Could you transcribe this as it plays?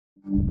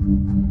Final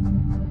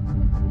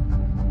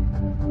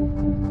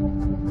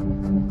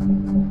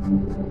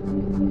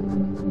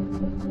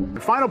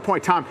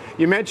point, Tom,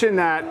 you mentioned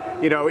that,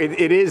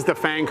 it is the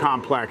FAANG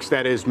complex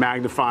that is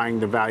magnifying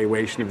the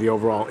valuation of the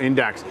overall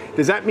index.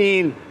 Does that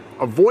mean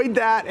avoid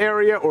that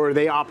area, or are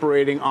they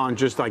operating on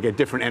just like a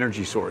different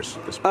energy source?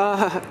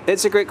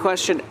 It's a great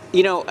question.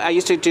 I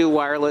used to do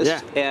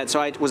wireless, and so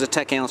I was a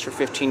tech analyst for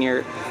 15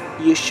 years.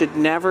 You should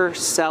never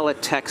sell a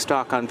tech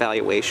stock on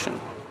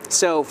valuation.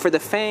 So for the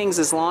FAANGs,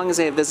 as long as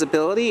they have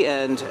visibility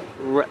and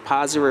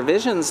positive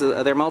revisions,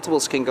 their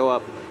multiples can go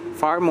up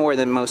far more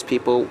than most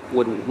people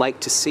would like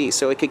to see.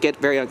 So it could get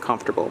very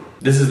uncomfortable.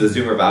 This is the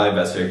Zoomer Value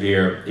Investor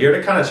here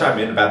to kind of chime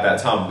in about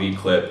that Tom Lee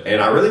clip.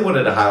 And I really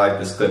wanted to highlight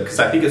this clip because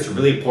I think it's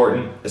really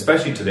important,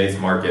 especially in today's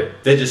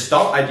market. The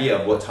gestalt idea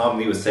of what Tom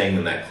Lee was saying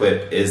in that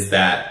clip is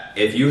that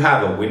if you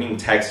have a winning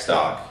tech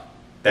stock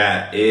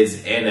that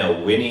is in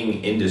a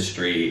winning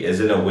industry, is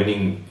in a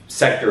winning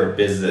sector of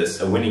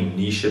business, a winning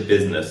niche of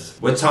business,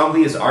 what Tom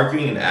Lee is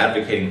arguing and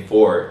advocating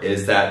for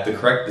is that the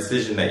correct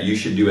decision that you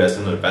should do as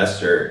an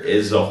investor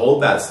is to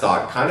hold that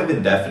stock kind of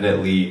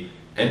indefinitely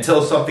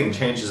until something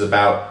changes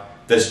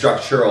about the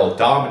structural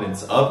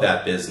dominance of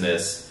that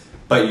business,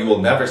 but you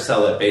will never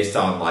sell it based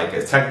on like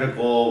a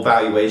technical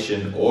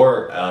valuation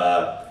or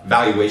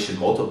valuation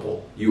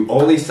multiple. You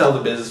only sell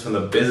the business when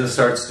the business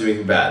starts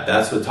doing bad.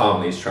 That's what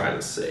Tom Lee's trying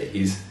to say.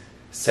 He's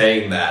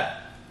saying that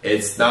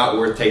it's not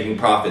worth taking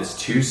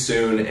profits too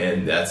soon,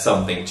 and that's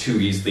something too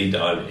easily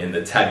done in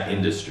the tech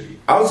industry.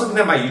 I was looking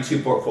at my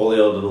YouTube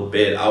portfolio a little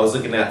bit. I was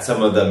looking at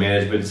some of the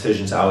management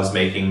decisions I was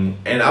making,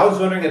 and I was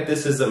wondering if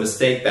this is a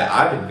mistake that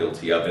I've been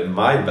guilty of in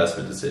my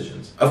investment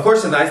decisions. Of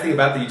course, the nice thing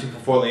about the YouTube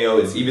portfolio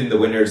is even the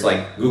winners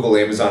like Google,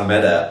 Amazon,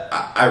 Meta,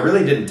 I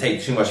really didn't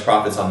take too much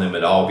profits on them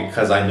at all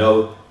because I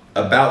know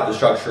about the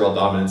structural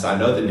dominance. I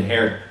know the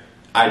inherent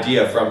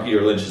idea from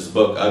Peter Lynch's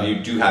book of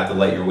you do have to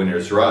let your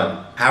winners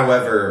run.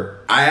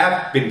 However, I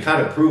have been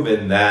kind of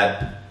proven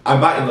that I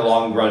might in the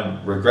long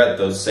run regret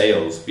those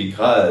sales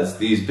because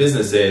these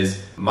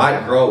businesses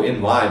might grow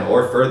in line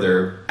or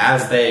further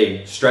as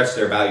they stretch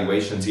their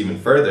valuations even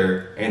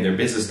further and their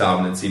business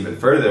dominance even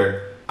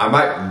further. I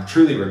might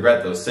truly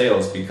regret those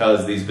sales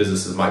because these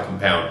businesses might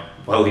compound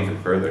well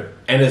even further.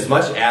 And as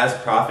much as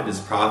profit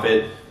is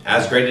profit,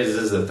 as great as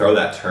it is to throw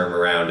that term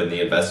around in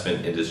the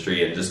investment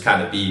industry and just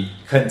kind of be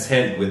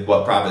content with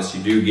what profits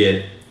you do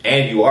get,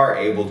 and you are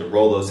able to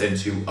roll those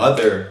into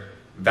other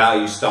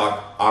value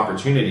stock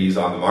opportunities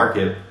on the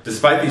market.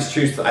 Despite these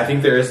truths, I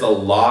think there is a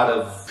lot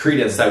of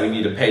credence that we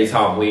need to pay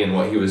Tom Lee and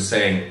what he was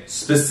saying,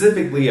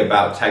 specifically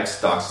about tech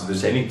stocks. If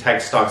there's any tech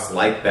stocks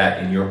like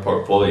that in your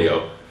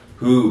portfolio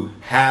who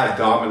have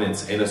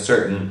dominance in a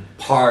certain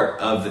part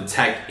of the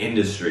tech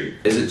industry,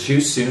 is it too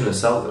soon to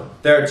sell them?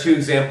 There are two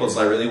examples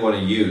I really want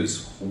to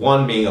use.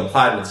 One being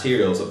Applied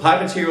Materials.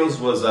 Applied Materials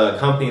was a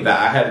company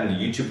that I had in the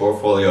YouTube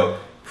portfolio,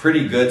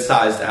 pretty good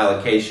sized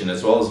allocation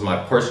as well as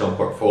my personal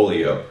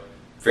portfolio.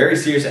 Very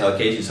serious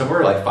allocation,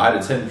 somewhere like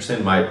 5 to 10%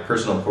 of my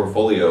personal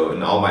portfolio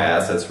and all my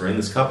assets were in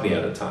this company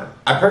at a time.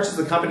 I purchased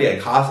the company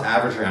at cost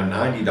average around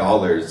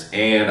 $90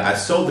 and I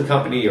sold the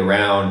company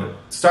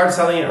started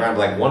selling it around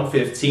like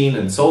 $115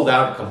 and sold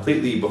out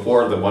completely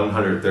before the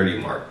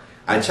 $130 mark.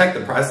 I checked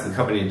the price of the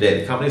company today.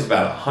 The company's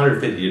about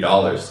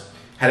 $150.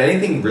 Had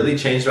anything really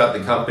changed about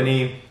the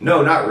company?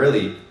 No, not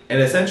really.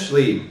 And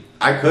essentially,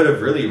 I could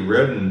have really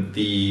ridden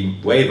the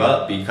wave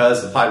up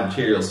because Applied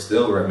Materials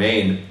still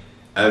remained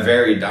a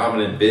very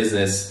dominant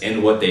business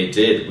in what they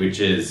did, which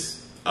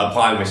is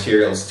applying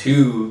materials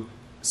to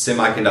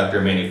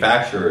semiconductor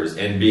manufacturers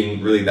and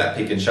being really that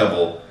pick and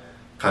shovel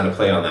kind of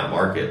play on that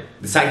market.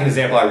 The second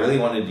example I really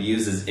wanted to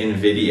use is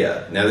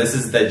NVIDIA. Now this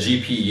is the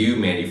GPU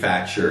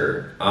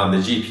manufacturer, the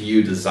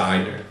GPU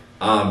designer.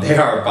 They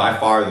are by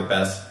far the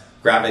best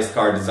graphics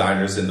card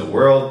designers in the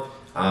world.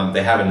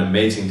 They have an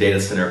amazing data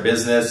center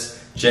business.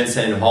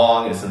 Jensen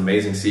Huang is an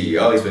amazing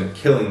CEO. He's been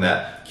killing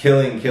that,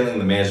 killing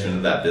the management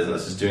of that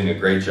business. He's doing a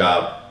great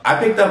job. I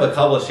picked up a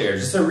couple of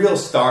shares, just a real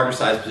starter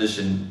size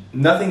position,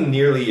 nothing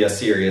nearly as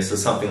serious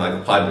as something like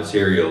Applied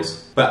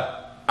Materials.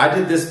 But I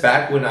did this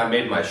back when I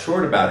made my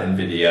short about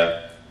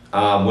NVIDIA,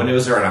 when it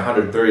was around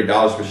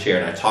 $130 per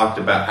share, and I talked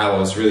about how I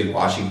was really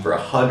watching for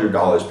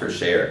 $100 per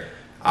share.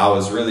 I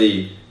was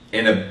really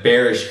in a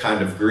bearish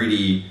kind of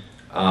greedy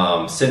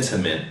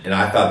sentiment, and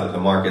I thought that the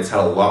markets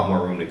had a lot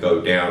more room to go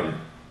down,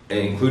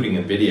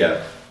 including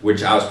NVIDIA,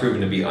 which I was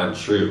proven to be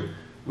untrue.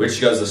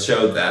 Which goes to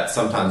show that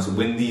sometimes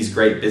when these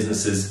great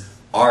businesses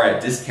are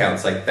at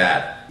discounts like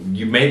that,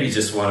 you maybe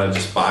just want to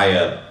just buy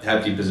a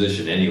hefty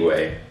position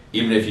anyway,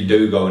 even if you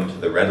do go into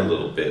the red a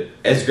little bit.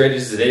 As great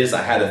as it is,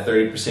 I had a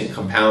 30%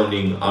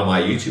 compounding on my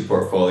YouTube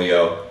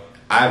portfolio.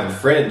 I have a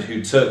friend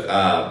who took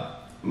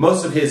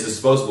most of his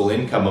disposable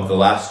income of the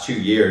last 2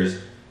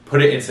 years,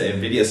 put it into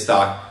NVIDIA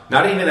stock,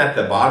 not even at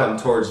the bottom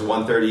towards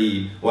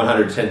 $130,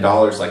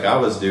 $110 like I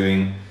was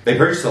doing. They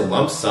purchased a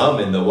lump sum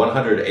in the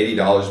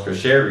 $180 per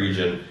share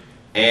region,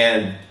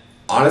 and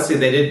honestly,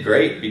 they did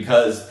great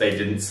because they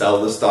didn't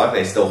sell the stock.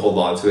 They still hold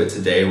on to it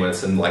today when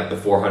it's in like the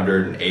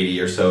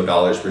 $480 or so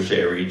per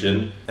share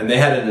region. And they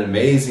had an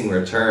amazing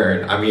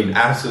return. I mean,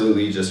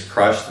 absolutely just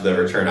crushed the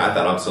return. I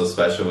thought I'm so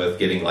special with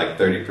getting like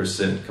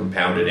 30%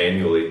 compounded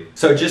annually.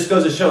 So it just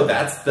goes to show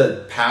that's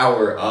the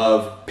power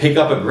of pick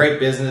up a great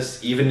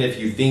business, even if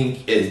you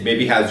think it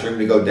maybe has room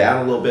to go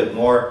down a little bit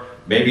more.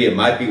 Maybe it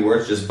might be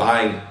worth just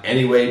buying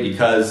anyway,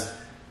 because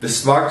the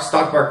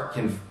stock market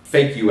can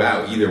fake you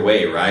out either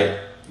way, right?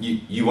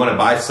 You want to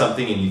buy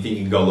something and you think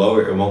you can go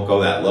lower, it won't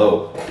go that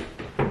low.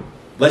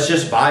 Let's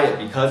just buy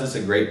it because it's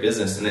a great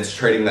business and it's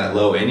trading that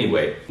low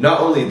anyway. Not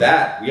only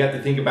that, we have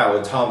to think about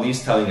what Tom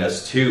Lee's telling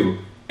us too,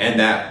 and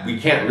that we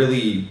can't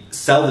really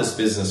sell this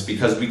business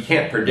because we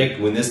can't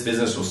predict when this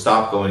business will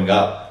stop going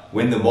up,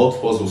 when the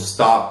multiples will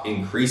stop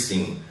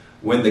increasing,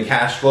 when the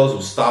cash flows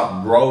will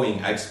stop growing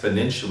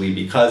exponentially,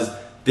 because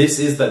this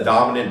is the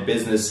dominant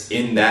business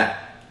in that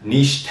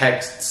niche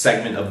tech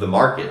segment of the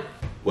market.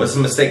 What's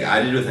the mistake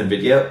I did with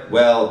NVIDIA?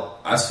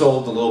 Well, I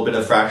sold a little bit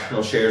of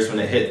fractional shares when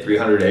it hit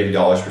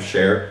 $380 per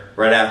share.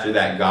 Right after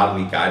that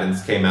godly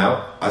guidance came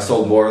out, I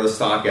sold more of the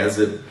stock as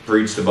it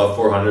breached above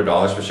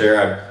 $400 per share.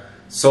 I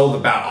sold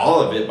about all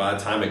of it by the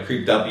time it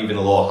creeped up even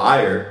a little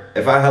higher.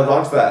 If I held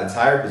on to that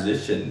entire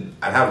position,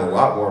 I'd have a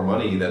lot more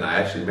money than I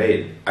actually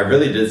made. I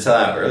really did sell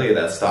out early of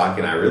that stock,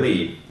 and I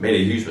really made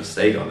a huge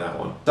mistake on that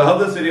one. So I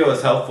hope this video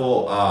was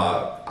helpful.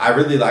 I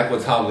really like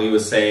what Tom Lee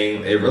was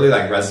saying. It really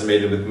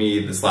resonated with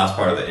me, this last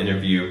part of the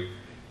interview.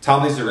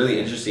 Tom Lee's a really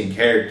interesting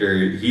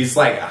character. He's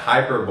like a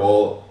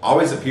hyperbole,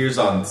 always appears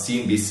on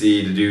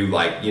CNBC to do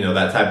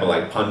that type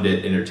of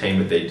pundit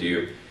entertainment they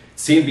do.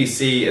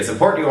 CNBC, it's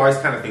important you always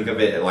kind of think of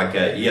it like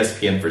a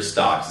ESPN for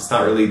stocks. It's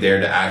not really there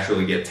to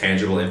actually get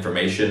tangible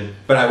information.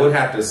 But I would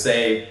have to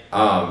say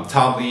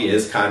Tom Lee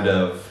is kind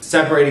of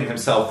separating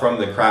himself from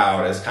the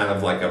crowd as kind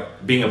of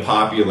like being a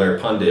popular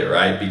pundit,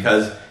 right?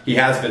 Because he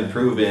has been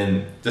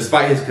proven,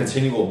 despite his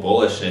continual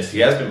bullishness, he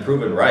has been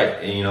proven right.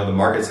 And, the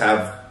markets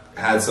have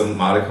had some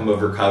modicum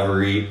of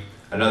recovery.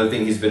 Another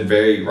thing he's been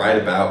very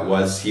right about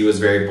was he was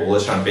very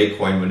bullish on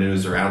Bitcoin when it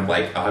was around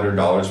like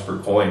 $100 per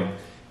coin.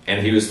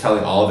 And he was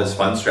telling all of his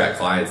Fundstrat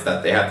clients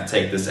that they have to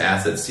take this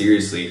asset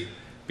seriously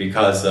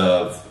because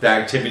of the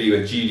activity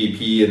with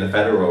GDP and the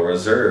Federal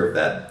Reserve,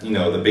 that, the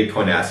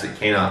Bitcoin asset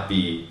cannot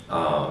be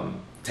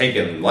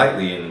taken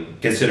lightly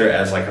and considered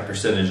as like a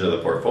percentage of the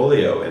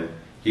portfolio. And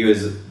he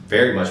was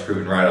very much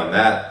proven right on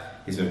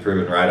that. He's been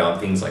proven right on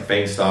things like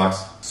FAANGS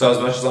stocks. So as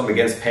much as I'm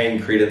against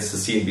paying credence to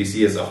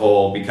CNBC as a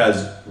whole,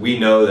 because we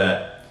know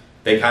that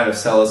they kind of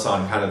sell us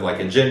on kind of like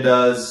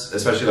agendas,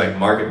 especially like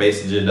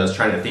market-based agendas,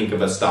 trying to think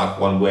of a stock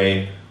one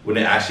way when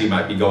it actually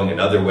might be going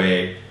another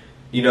way.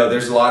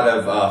 There's a lot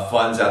of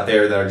funds out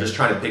there that are just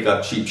trying to pick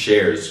up cheap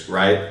shares,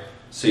 right?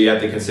 So you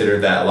have to consider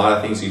that a lot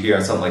of things you hear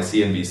on something like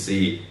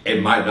CNBC,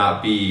 it might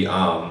not be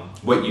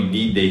what you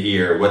need to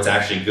hear, what's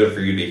actually good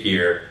for you to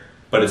hear,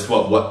 but it's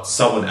what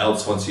someone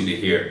else wants you to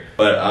hear.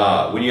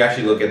 But when you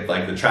actually look at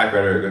like the track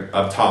record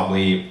of Tom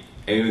Lee,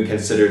 and even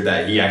considered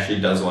that he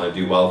actually does want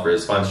to do well for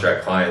his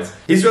Fundstrat clients,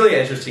 he's really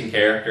an interesting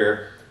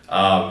character.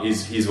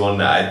 He's one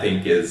that I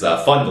think is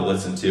fun to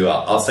listen to.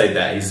 I'll say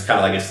that. He's kind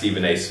of like a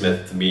Stephen A.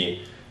 Smith to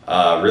me.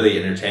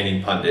 Really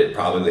entertaining pundit,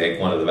 probably like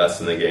one of the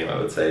best in the game, I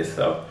would say.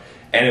 So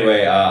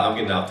anyway, I'm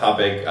getting off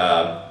topic.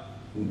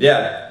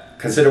 Yeah,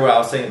 consider what I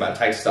was saying about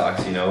tech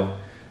stocks,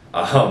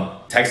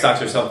 Tech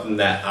stocks are something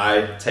that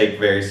I take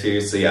very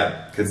seriously.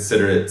 I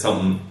consider it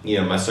something,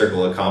 my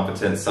circle of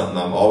competence, something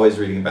I'm always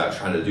reading about,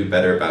 trying to do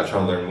better about,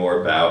 trying to learn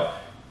more about,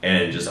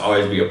 and just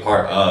always be a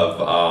part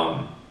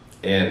of.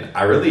 And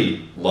I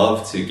really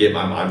love to get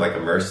my mind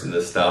immersed in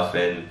this stuff,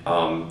 and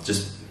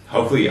just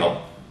hopefully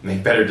I'll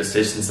make better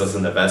decisions as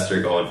an investor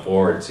going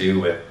forward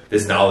too with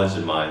this knowledge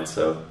in mind.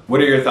 So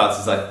what are your thoughts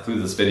as I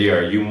conclude this video?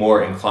 Are you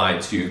more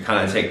inclined to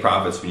kind of take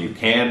profits when you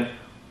can,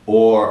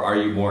 or are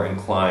you more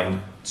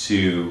inclined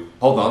to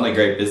hold on to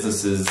great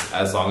businesses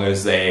as long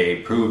as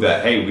they prove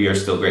that, hey, we are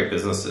still great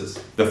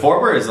businesses? The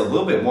former is a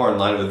little bit more in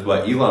line with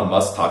what Elon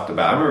Musk talked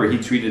about. I remember he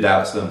tweeted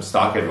out some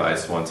stock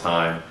advice one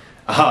time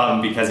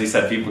because he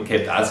said people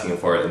kept asking him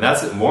for it. And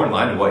that's more in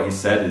line with what he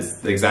said is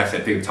the exact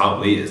same thing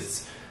Tom Lee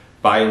is.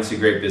 Buy into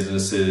great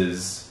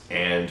businesses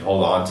and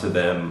hold on to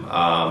them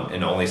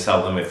and only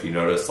sell them if you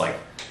notice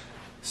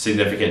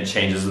significant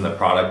changes in the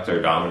product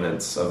or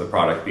dominance of the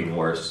product being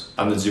worse.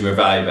 I'm the Zoomer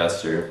Value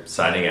Investor,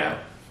 signing out.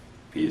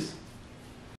 Peace.